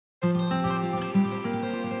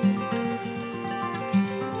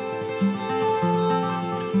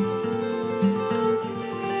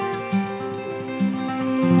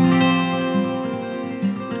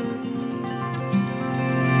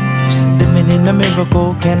seen a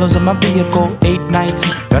miracle. Candles in my vehicle, 8 nights.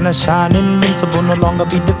 Gonna shine invincible, no longer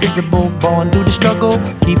be divisible. Born through the struggle,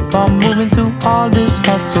 keep on moving through all this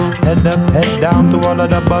hustle. Head up, head down through all of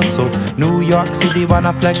the bustle. New York City,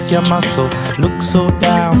 wanna flex your muscle. Look so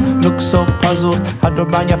down, look so puzzled. Huddle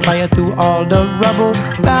by your fire through all the rubble.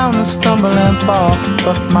 Bound to stumble and fall,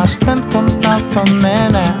 but my strength comes not from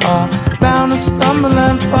man at all. Bound to stumble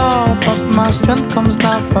and fall, but my strength comes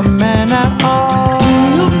not from man at all. Do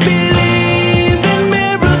you believe in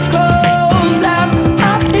miracles? Am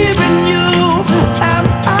I hearing you? Am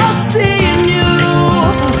I seeing you?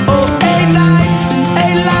 Oh, eight nights and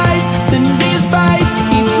eight lights in these fights.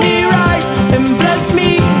 Keep me right and bless me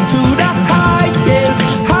to the highest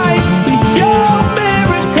heights with your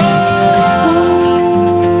miracle.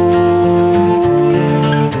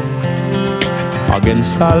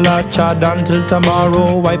 Against all odds, chard until tomorrow.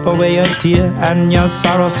 Wipe away a tear and your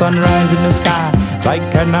sorrow. Sunrise in the sky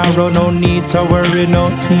like an arrow. No need to worry, no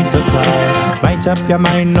need to cry. Light up your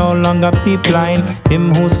mind, no longer be blind.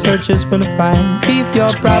 Him who searches will find. Leave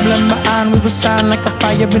your problem behind. We will shine like a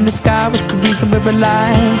fire in the sky. What's the reason we're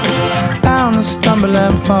alive? Bound to stumble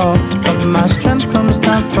and fall, but my strength comes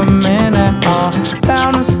not from man at all.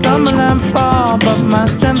 Bound to stumble and fall, but my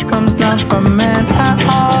strength comes not from man at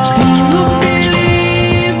all. Do you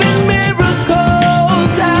believe in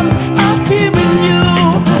miracles? Am I hearing you?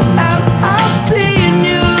 Am I seeing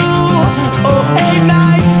you? Oh, 8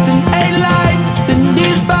 nights and 8 lights in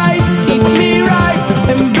these fights. Keep me right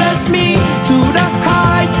and bless me to the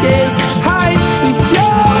highest heights with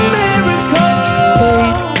your miracle.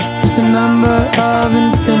 8 is the number of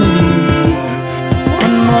infinity,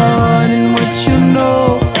 one more than what you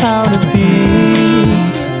know how to be.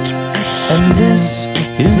 And this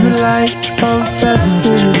is the light of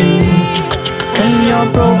festivity. When your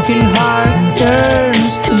broken heart